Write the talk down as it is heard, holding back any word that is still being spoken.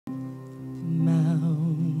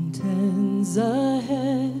hills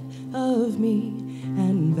ahead of me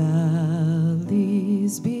and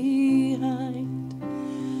valleys behind.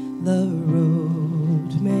 The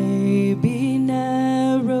road may be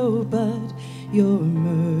narrow, but your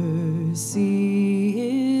mercy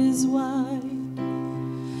is wide.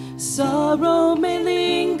 Sorrow may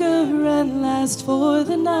linger and last for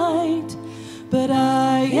the night, but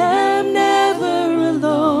I am never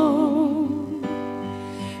alone.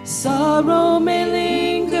 Sorrow may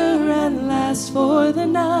linger and last for the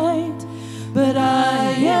night, but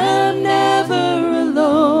I am never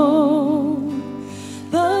alone.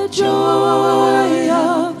 The joy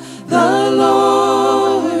of the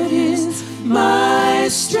Lord is my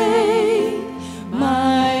strength,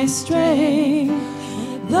 my strength.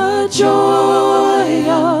 The joy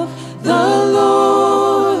of the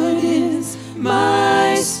Lord is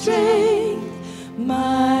my strength,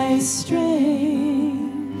 my strength.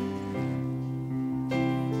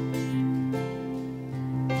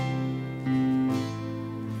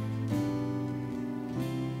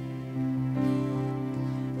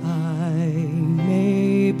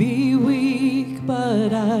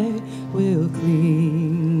 But I will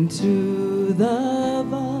cling to the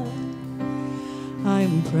vine.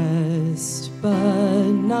 I'm pressed but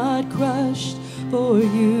not crushed, for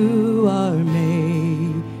you are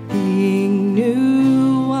making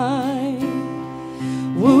new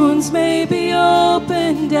wine. Wounds may be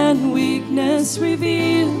opened and weakness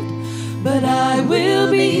revealed, but I will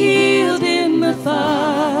be healed in the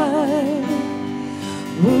fire.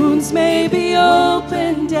 Wounds may be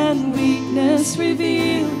opened and weakness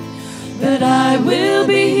revealed, but I will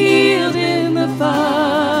be healed in the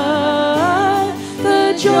fire.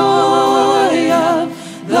 The joy of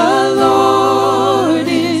the Lord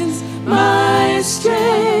is my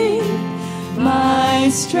strength, my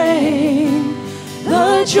strength.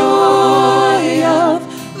 The joy of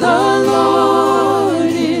the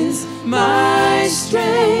Lord is my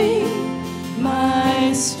strength,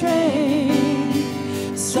 my strength.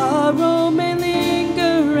 Sorrow may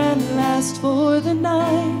linger and last for the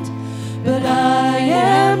night, but I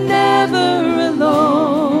am never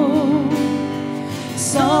alone.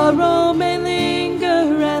 Sorrow may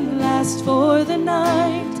linger and last for the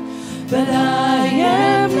night, but I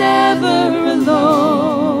am never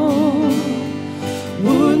alone.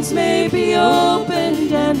 Wounds may be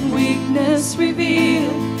opened and weakness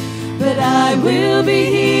revealed, but I will be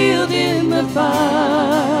healed in the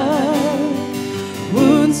fire.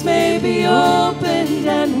 Wounds may be opened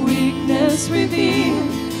and weakness revealed,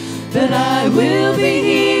 but I will be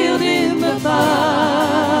healed in the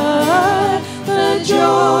fire. The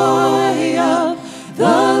joy of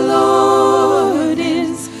the Lord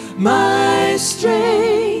is my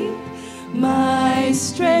strength, my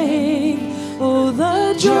strength. Oh,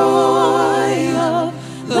 the joy